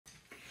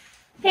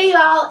Hey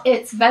y'all,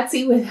 it's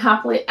Betsy with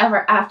Happily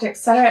Ever After,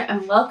 etc.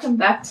 and welcome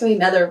back to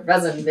another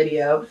resin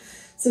video.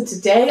 So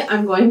today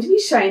I'm going to be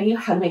showing you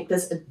how to make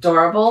this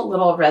adorable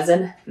little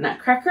resin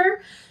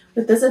nutcracker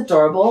with this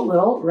adorable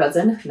little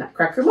resin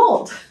nutcracker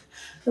mold.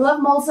 I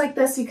love molds like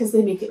this because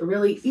they make it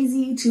really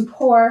easy to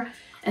pour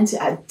and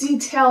to add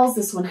details.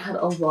 This one had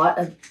a lot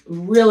of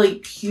really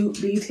cute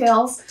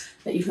details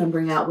that you can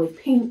bring out with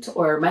paint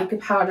or mica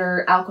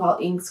powder, alcohol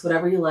inks,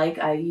 whatever you like.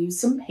 I used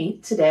some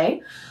paint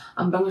today.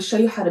 But I'm going to show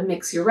you how to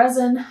mix your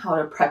resin, how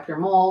to prep your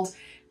mold,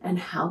 and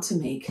how to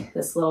make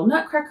this little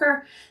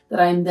nutcracker that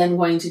I'm then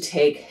going to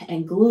take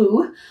and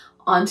glue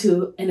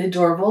onto an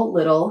adorable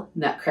little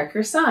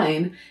nutcracker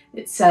sign.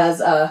 It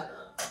says,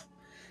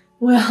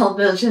 well,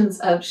 visions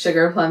of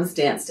sugar plums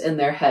danced in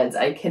their heads.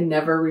 I can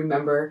never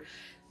remember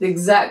the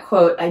exact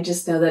quote. I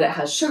just know that it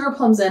has sugar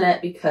plums in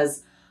it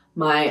because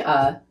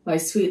my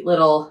sweet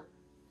little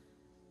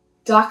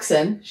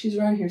dachshund, she's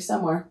around here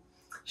somewhere,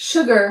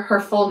 Sugar, her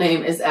full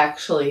name is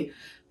actually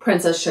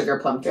Princess Sugar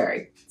Plum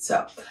Fairy.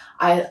 So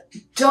I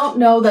don't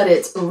know that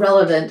it's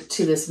relevant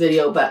to this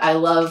video, but I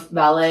love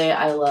ballet.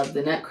 I love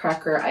the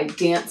Nutcracker. I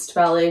danced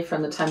ballet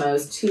from the time I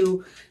was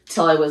 2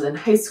 till I was in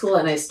high school,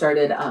 and I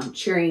started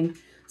cheering.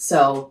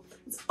 So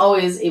it's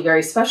always a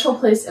very special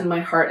place in my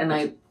heart, and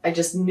I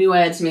just knew I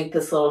had to make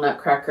this little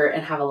Nutcracker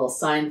and have a little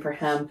sign for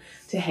him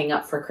to hang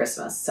up for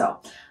Christmas.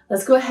 So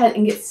let's go ahead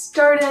and get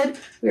started.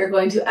 We are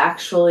going to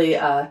actually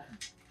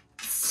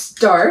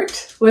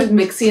start with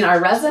mixing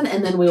our resin,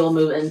 and then we will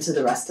move into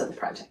the rest of the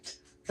project.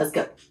 Let's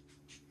go.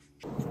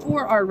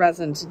 For our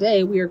resin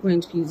today, we are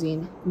going to be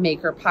using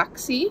Maker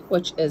Epoxy,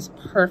 which is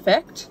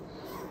perfect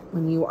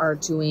when you are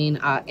doing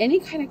any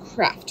kind of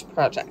craft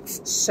projects.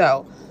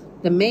 So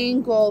the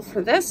main goal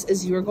for this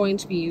is you are going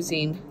to be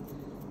using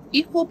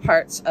equal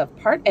parts of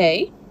part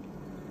A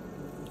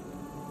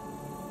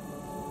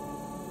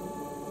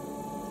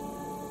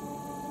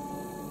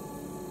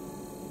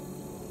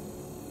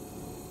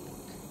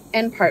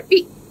and part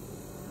B.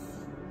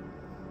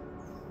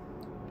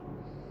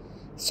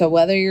 So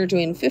whether you're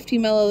doing 50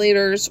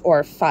 milliliters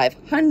or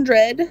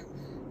 500,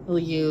 we'll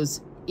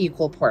use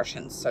equal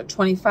portions. So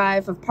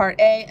 25 of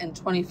part A and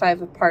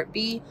 25 of part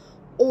B,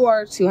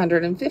 or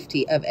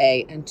 250 of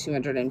A and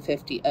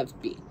 250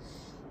 of B.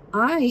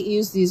 I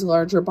use these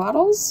larger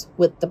bottles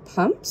with the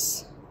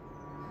pumps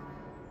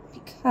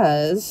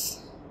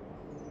because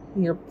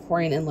when you're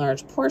pouring in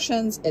large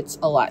portions, it's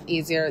a lot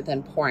easier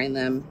than pouring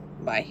them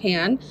by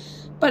hand.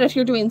 But if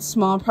you're doing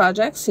small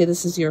projects, say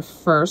this is your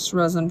first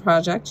resin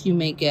project, you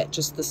may get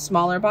just the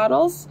smaller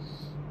bottles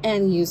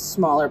and use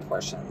smaller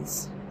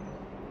portions.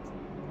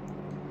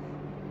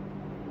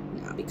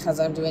 Now, because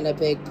I'm doing a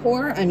big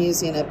pour, I'm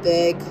using a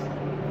big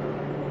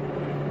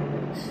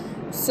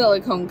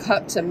silicone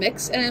cup to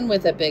mix in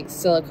with a big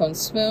silicone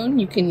spoon.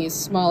 You can use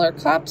smaller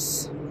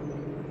cups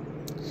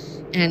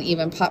and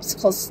even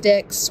popsicle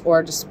sticks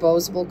or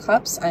disposable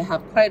cups. I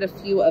have quite a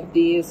few of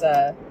these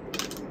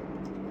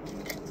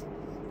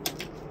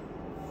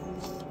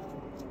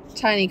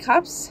tiny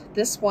cups.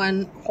 This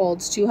one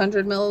holds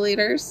 200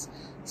 milliliters,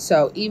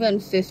 so even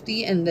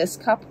 50 in this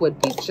cup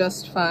would be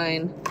just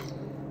fine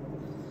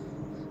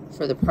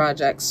for the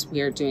projects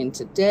we are doing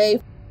today.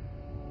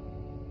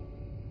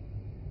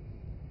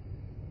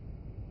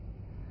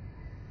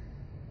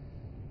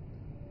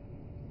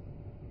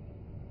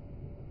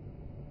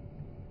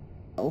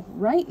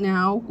 Right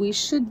now we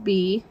should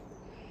be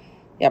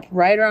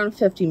right around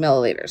 50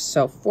 milliliters.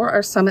 So for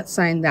our summit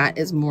sign, that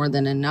is more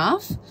than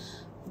enough.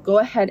 Go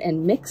ahead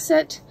and mix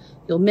it.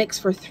 You'll mix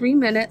for 3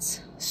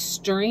 minutes,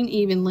 stirring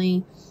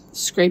evenly,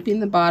 scraping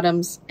the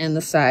bottoms and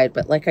the side.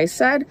 But like I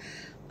said,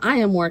 I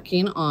am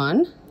working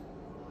on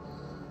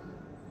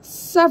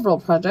several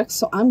projects,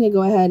 so I'm gonna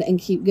go ahead and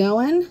keep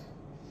going,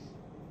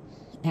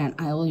 and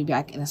I will be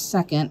back in a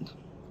second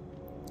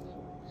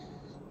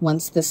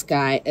once this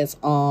guy is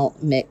all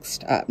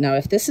mixed up. Now,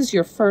 if this is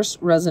your first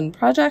resin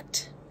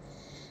project,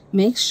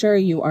 make sure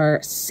you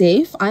are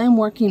safe. I am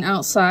working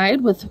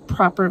outside with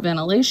proper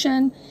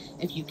ventilation.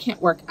 If you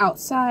can't work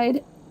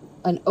outside,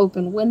 an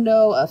open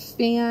window, a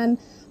fan,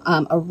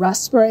 a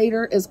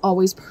respirator is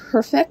always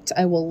perfect.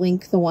 I will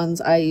link the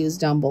ones I use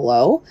down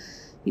below.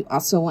 You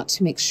also want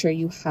to make sure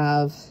you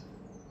have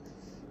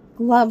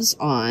gloves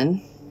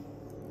on.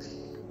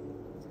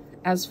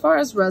 As far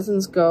as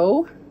resins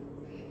go,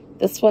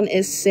 this one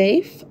is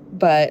safe,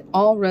 but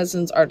all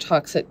resins are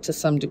toxic to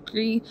some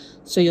degree,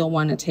 so you'll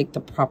want to take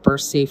the proper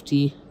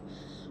safety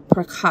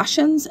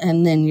precautions,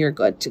 and then you're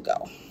good to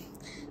go.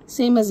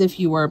 Same as if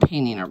you were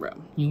painting a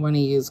room. You want to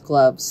use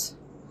gloves,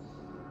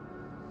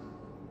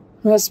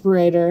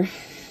 respirator,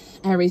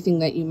 everything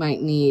that you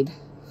might need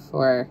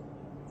for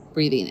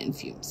breathing in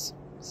fumes.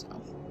 So,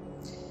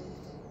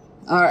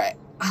 all right,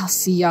 I'll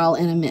see y'all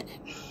in a minute.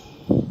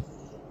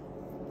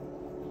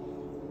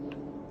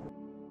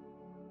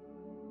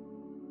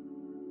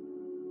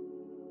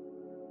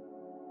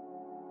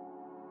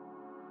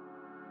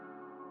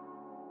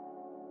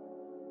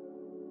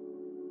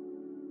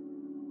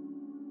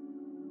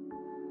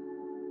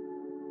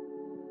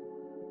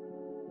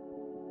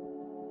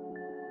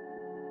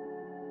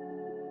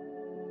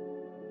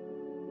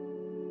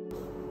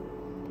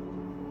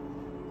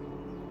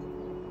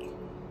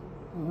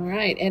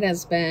 right, it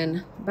has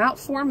been about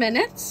 4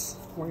 minutes.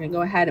 We're gonna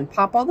go ahead and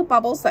pop all the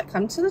bubbles that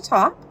come to the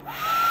top.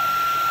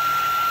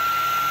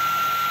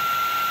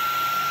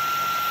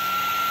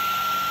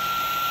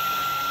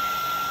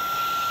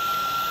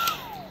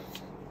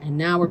 And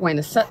now we're going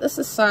to set this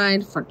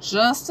aside for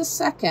just a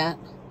second.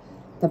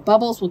 The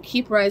bubbles will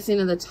keep rising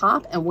to the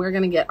top and we're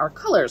gonna get our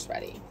colors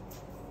ready.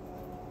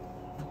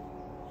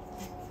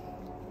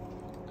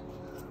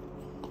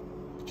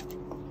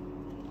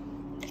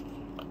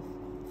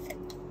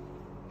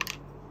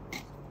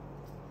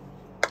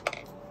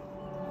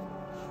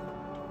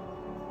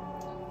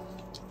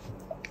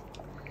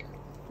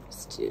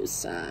 Let's do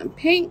some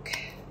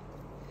pink.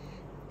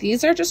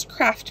 These are just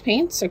craft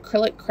paints,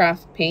 acrylic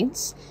craft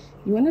paints.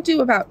 You want to do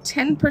about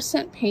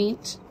 10%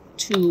 paint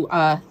to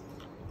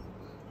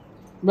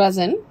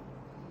resin.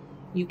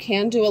 You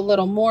can do a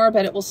little more,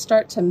 but it will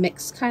start to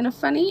mix kind of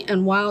funny.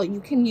 And while you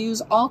can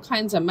use all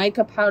kinds of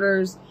mica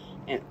powders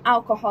and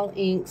alcohol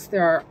inks,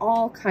 there are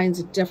all kinds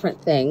of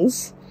different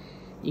things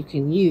you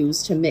can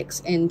use to mix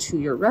into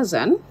your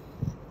resin.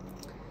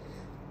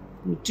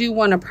 You do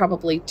want to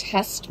probably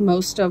test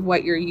most of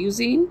what you're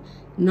using.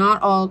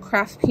 Not all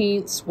craft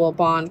paints will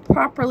bond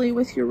properly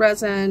with your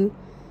resin,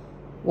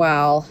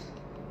 while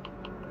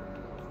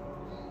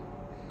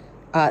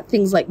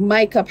things like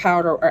mica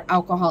powder or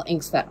alcohol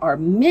inks that are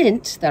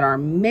mint, that are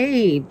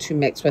made to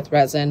mix with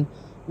resin,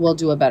 will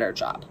do a better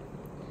job.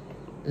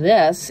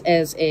 This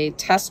is a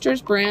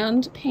Tester's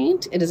brand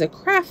paint. It is a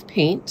craft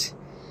paint.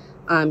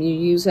 You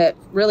use it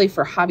really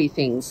for hobby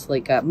things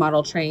like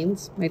model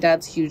trains. My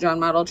dad's huge on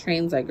model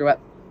trains. I grew up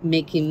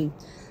making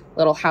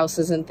little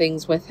houses and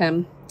things with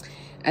him.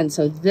 And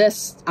so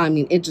this, I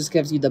mean, it just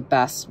gives you the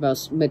best,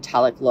 most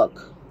metallic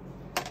look.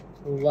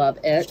 Love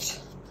it.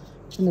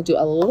 I'm gonna do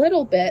a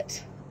little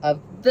bit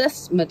of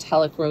this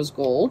metallic rose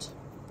gold.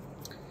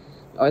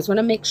 You always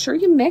wanna make sure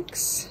you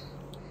mix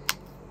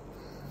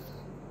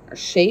or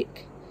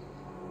shake.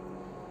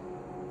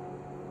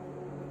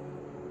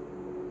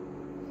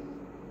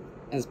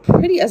 As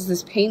pretty as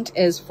this paint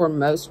is for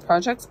most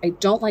projects, I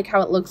don't like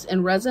how it looks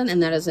in resin,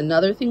 and that is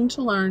another thing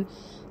to learn,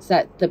 is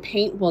that the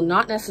paint will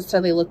not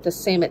necessarily look the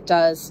same it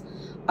does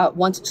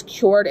once it's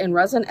cured in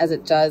resin as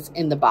it does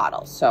in the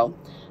bottle. So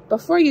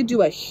before you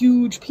do a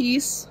huge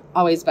piece,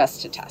 always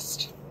best to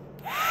test.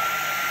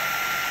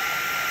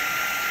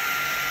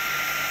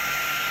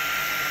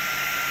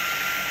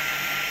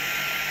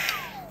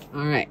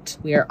 All right,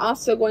 we are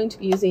also going to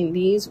be using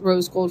these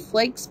rose gold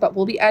flakes, but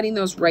we'll be adding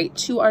those right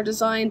to our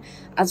design,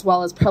 as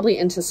well as probably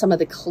into some of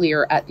the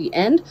clear at the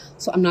end.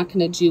 So I'm not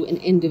gonna do an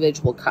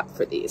individual cup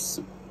for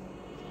these.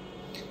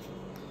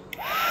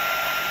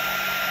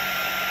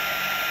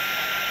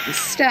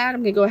 Instead,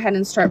 I'm gonna go ahead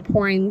and start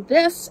pouring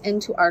this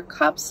into our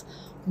cups.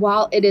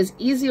 While it is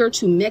easier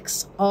to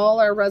mix all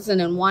our resin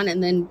in one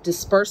and then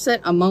disperse it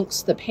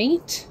amongst the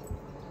paint,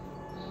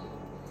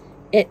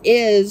 it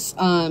is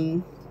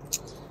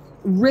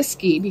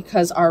risky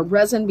because our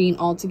resin being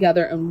all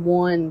together in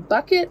one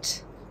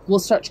bucket will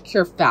start to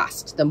cure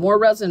fast. The more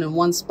resin in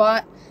one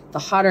spot, the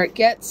hotter it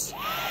gets,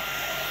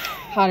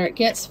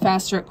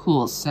 faster it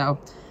cools. So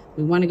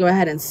we want to go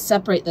ahead and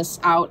separate this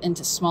out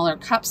into smaller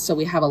cups so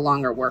we have a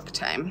longer work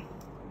time.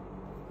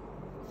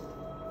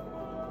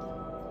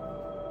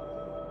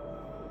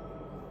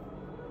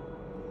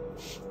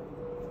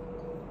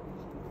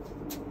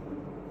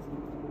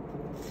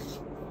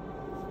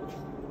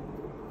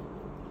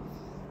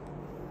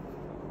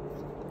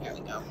 There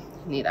we go.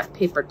 Need a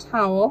paper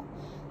towel.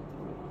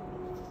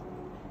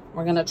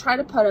 We're going to try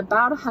to put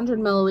about 100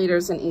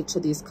 milliliters in each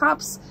of these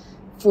cups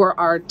for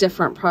our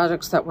different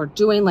projects that we're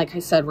doing. Like I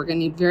said, we're going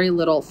to need very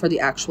little for the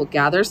actual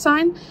gather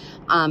sign.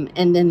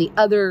 And then the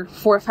other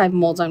 4 or 5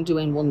 molds I'm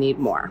doing will need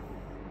more.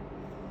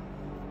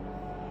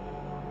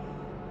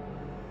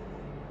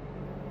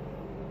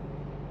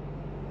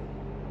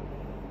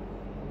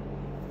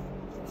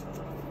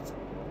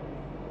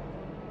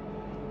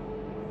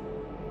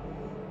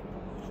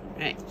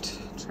 Right,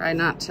 try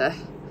not to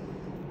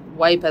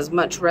wipe as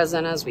much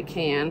resin as we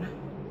can.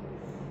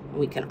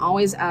 We can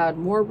always add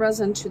more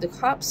resin to the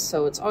cups,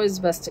 so it's always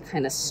best to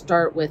kind of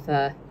start with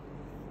a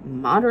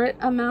moderate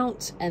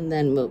amount and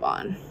then move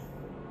on.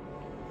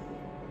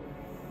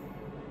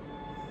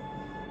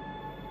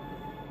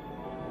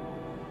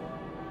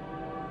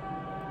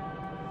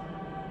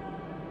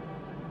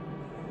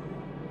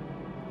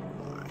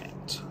 All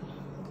right,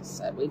 like I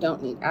said, we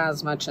don't need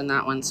as much in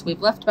that one, so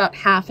we've left about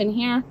half in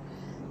here.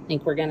 I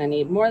think we're gonna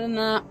need more than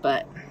that,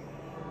 but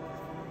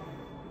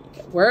make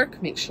it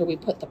work. Make sure we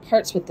put the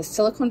parts with the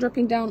silicone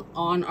dripping down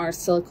on our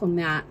silicone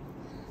mat.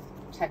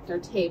 Protect our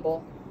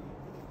table.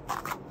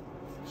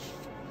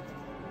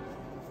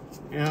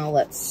 Now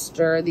let's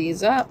stir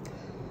these up.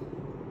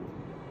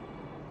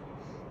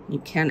 You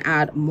can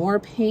add more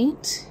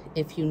paint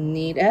if you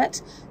need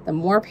it. The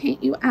more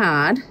paint you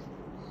add,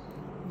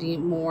 the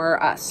more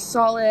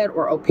solid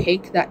or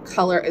opaque that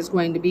color is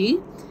going to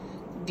be.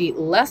 The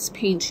less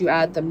paint you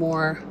add, the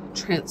more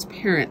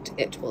transparent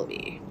it will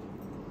be.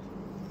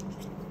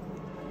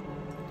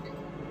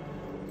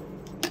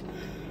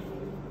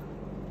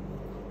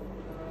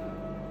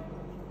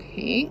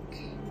 pink.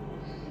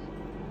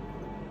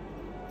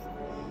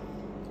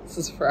 This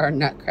is for our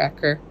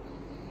Nutcracker.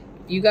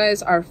 If you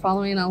guys are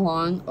following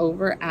along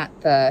over at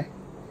the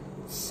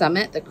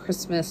Summit, the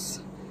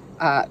Christmas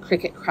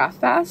Cricut Craft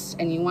Fest,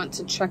 and you want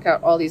to check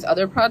out all these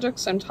other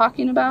projects I'm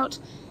talking about,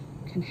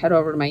 you can head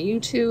over to my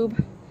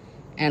YouTube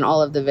and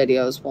all of the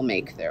videos will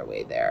make their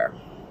way there.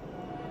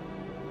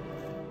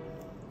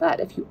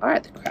 But if you are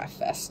at the Craft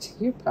Fest,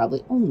 you're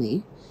probably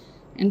only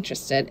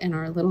interested in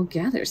our little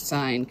gather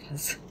sign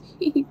because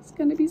he's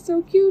gonna be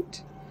so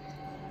cute.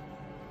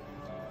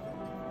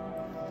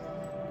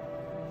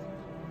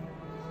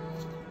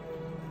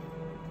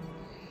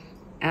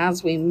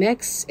 As we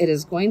mix, it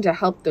is going to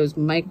help those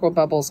micro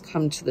bubbles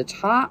come to the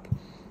top,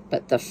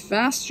 but the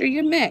faster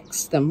you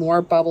mix, the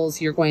more bubbles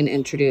you're going to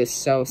introduce.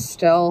 So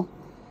still,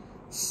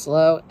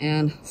 slow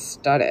and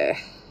steady.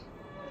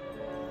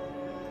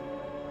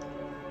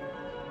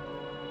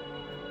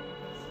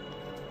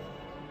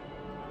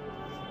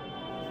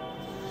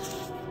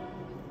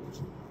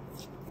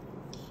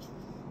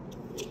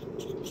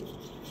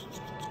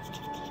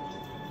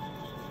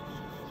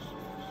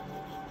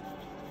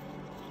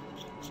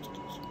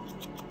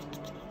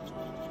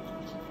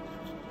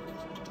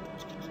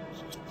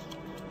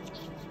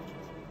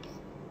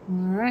 All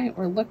right,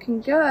 we're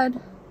looking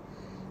good.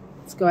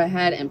 Let's go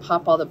ahead and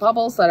pop all the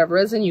bubbles that have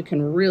risen. You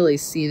can really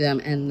see them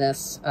in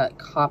this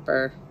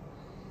copper.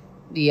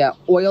 The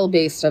oil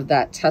base of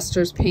that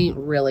tester's paint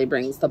really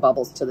brings the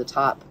bubbles to the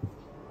top.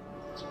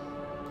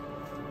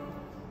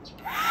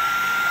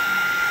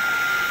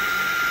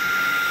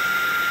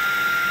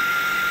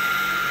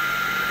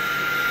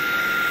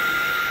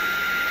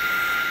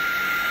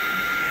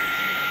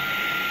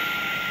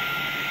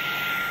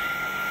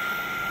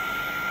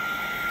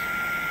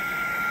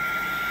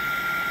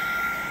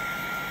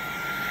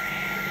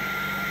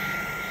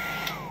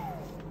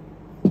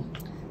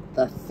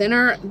 The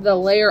thinner the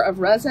layer of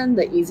resin,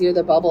 the easier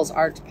the bubbles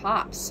are to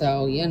pop.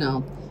 So, you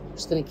know, we're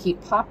just gonna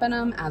keep popping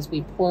them as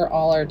we pour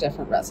all our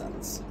different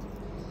resins.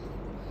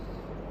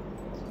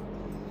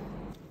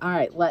 All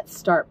right, let's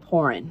start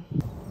pouring.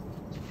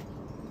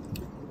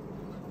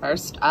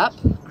 First up,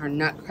 our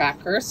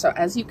Nutcracker. So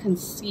as you can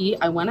see,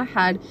 I went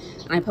ahead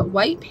and I put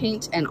white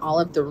paint in all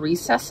of the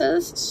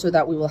recesses so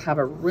that we will have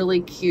a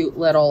really cute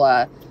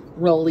little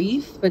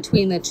relief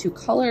between the two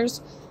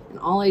colors. And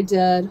all I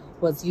did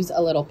was use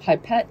a little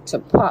pipette to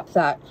pop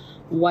that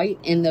white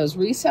in those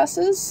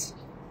recesses.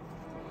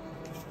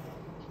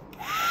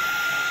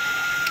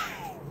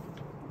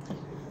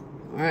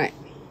 All right,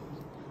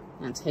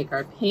 I'm gonna take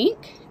our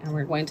pink and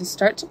we're going to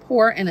start to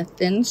pour in a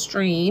thin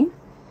stream,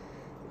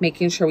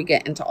 making sure we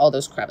get into all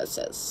those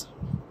crevices.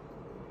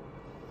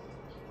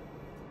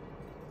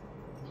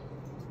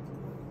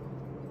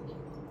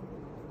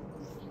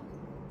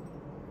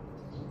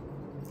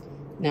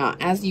 Now,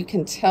 as you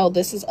can tell,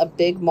 this is a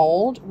big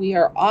mold. We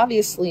are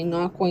obviously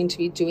not going to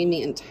be doing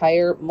the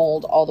entire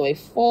mold all the way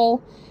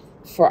full.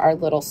 For our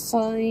little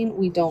sign,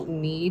 we don't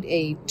need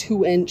a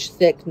 2-inch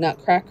thick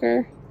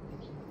Nutcracker.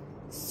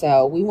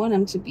 So we want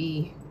them to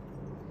be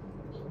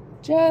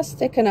just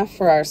thick enough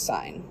for our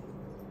sign.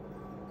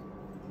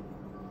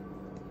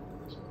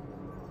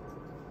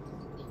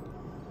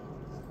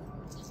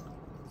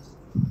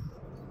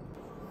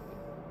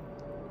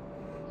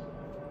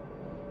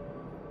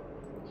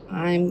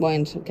 I'm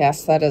going to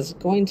guess that is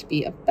going to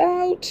be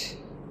about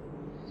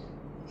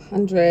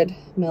 100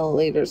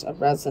 milliliters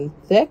of resin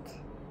thick.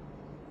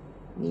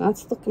 And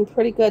that's looking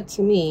pretty good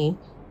to me.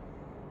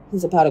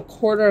 He's about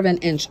 1/4 of an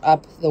inch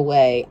up the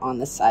way on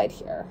the side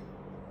here.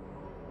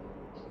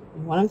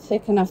 You want him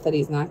thick enough that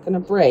he's not going to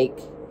break,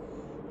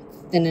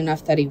 thin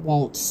enough that he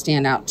won't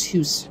stand out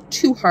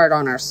too hard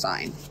on our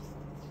sign.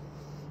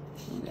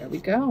 And there we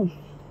go.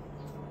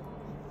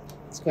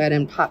 Let's go ahead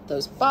and pop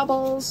those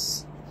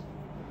bubbles.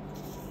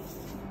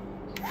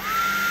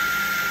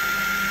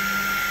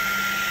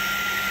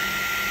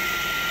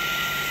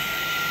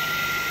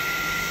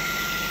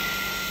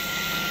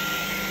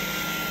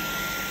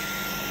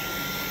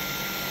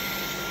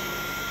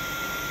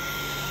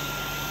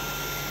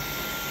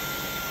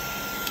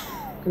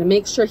 Gonna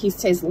make sure he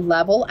stays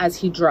level as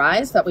he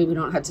dries. That way we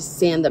don't have to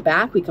sand the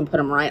back. We can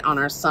put him right on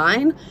our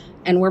sign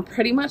and we're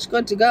pretty much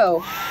good to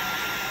go.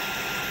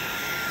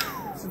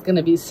 This is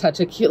gonna be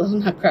such a cute little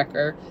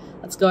Nutcracker.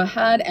 Let's go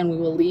ahead and we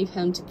will leave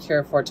him to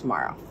cure for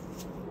tomorrow.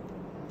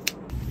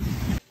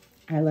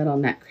 Our little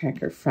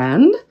Nutcracker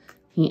friend,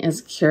 he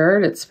is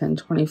cured. It's been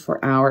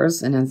 24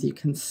 hours and as you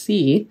can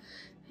see,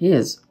 he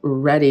is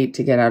ready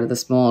to get out of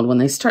this mold. When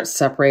they start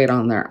separate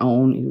on their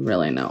own, you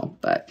really know,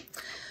 but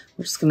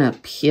we're just gonna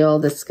peel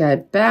this guy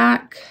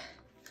back,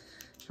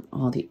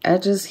 all the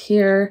edges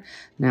here.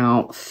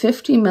 Now,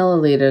 50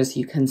 milliliters,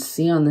 you can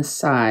see on the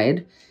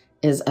side,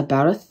 is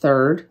about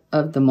 1/3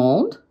 of the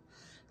mold.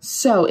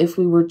 So if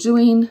we were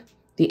doing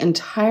the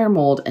entire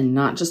mold and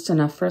not just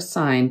enough for a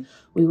sign,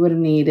 we would have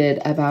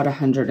needed about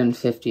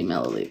 150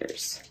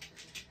 milliliters.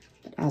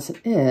 But as it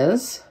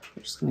is,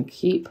 we're just gonna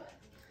keep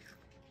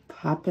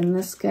popping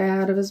this guy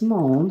out of his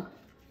mold.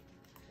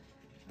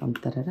 Dum,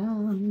 da, da,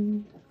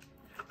 dum.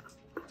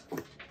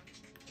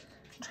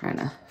 trying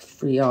to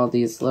free all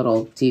these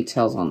little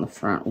details on the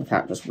front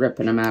without just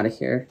ripping them out of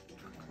here.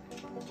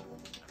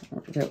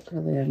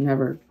 Really, I've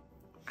never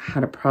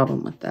had a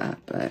problem with that,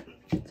 but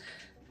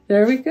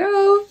there we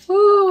go.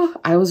 Oh,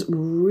 I was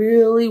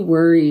really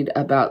worried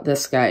about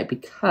this guy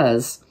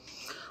because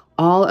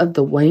all of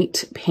the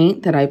white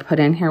paint that I put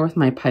in here with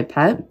my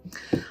pipette,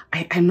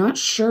 I'm not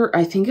sure.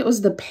 I think it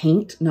was the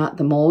paint, not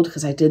the mold,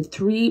 because I did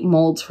 3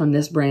 molds from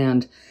this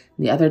brand.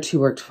 The other 2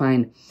 worked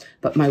fine,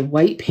 but my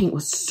white paint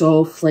was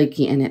so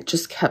flaky and it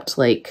just kept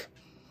like,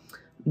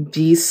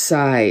 these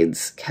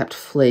sides kept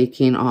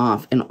flaking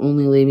off and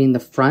only leaving the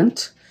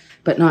front,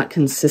 but not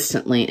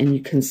consistently. And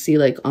you can see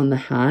like on the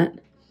hat,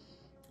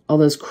 all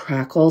those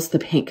crackles, the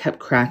paint kept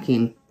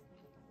cracking.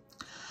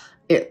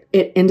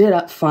 It ended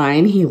up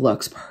fine. He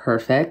looks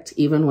perfect.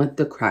 Even with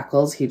the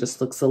crackles, he just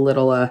looks a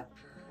little,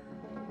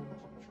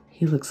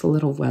 he looks a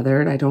little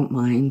weathered. I don't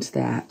mind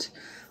that.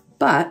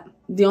 But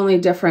the only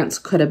difference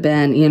could have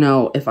been, you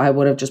know, if I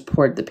would have just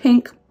poured the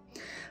pink,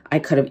 I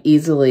could have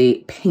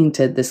easily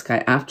painted this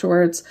guy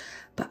afterwards.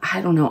 But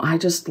I don't know. I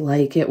just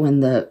like it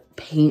when the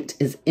paint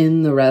is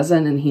in the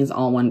resin and he's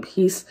all one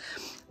piece.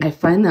 I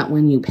find that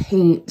when you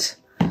paint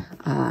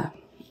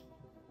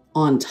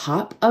on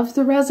top of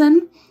the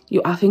resin,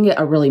 you often get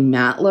a really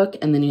matte look,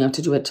 and then you have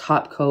to do a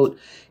top coat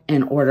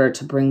in order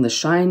to bring the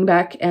shine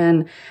back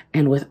in.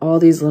 And with all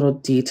these little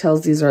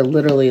details, these are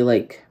literally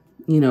like,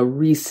 you know,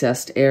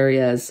 recessed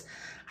areas.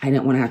 I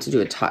didn't want to have to do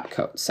a top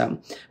coat.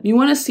 So you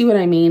want to see what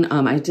I mean?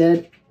 I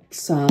did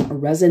some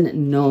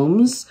resin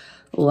gnomes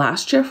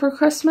last year for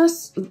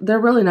Christmas. They're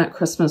really not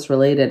Christmas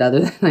related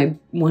other than I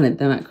wanted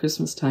them at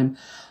Christmas time.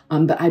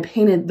 But I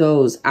painted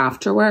those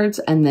afterwards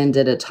and then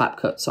did a top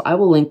coat. So I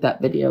will link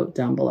that video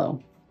down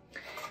below.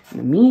 In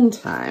the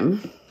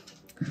meantime,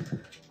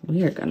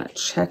 we are gonna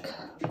check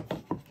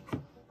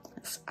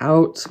this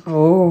out.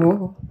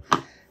 Oh,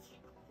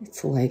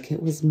 it's like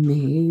it was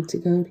made to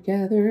go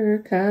together,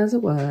 because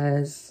it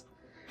was.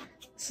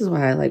 This is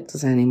why I like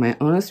designing my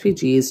own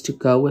SVGs to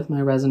go with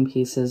my resin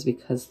pieces,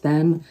 because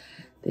then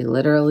they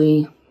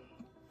literally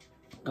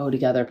go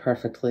together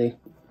perfectly.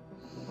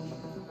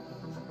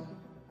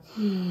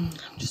 I'm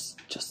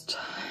just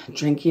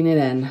drinking it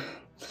in.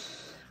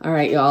 All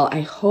right, y'all,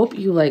 I hope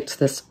you liked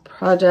this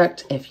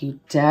project. If you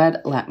did,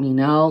 let me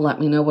know. Let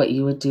me know what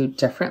you would do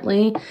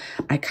differently.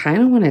 I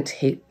kind of want to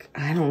take,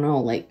 I don't know,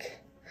 like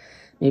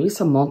maybe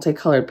some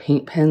multicolored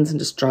paint pens and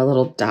just draw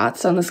little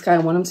dots on this guy. I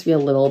want him to be a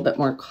little bit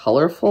more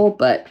colorful,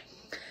 but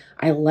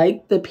I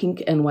like the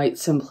pink and white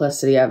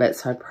simplicity of it.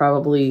 So I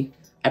probably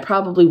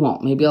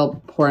won't. Maybe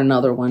I'll pour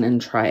another one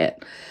and try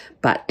it.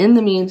 But in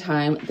the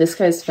meantime, this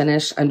guy's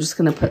finished. I'm just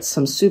going to put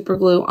some super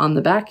glue on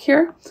the back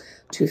here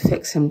to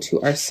fix him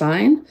to our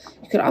sign.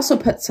 You could also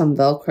put some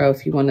Velcro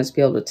if you want to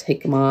be able to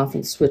take him off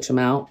and switch him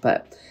out.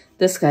 But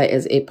this guy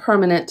is a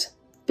permanent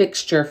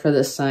fixture for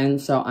this sign,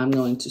 so I'm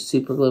going to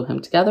super glue him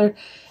together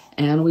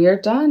and we are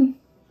done.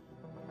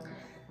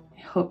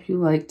 I hope you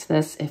liked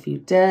this. If you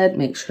did,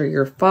 make sure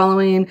you're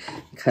following,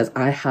 because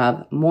I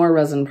have more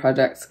resin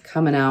projects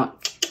coming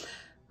out.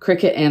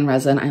 Cricut and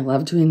resin. I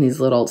love doing these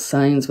little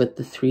signs with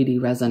the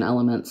 3D resin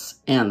elements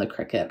and the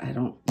Cricut. I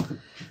don't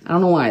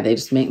know why, they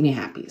just make me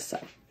happy. So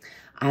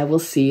I will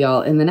see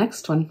y'all in the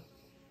next one.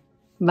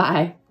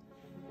 Bye.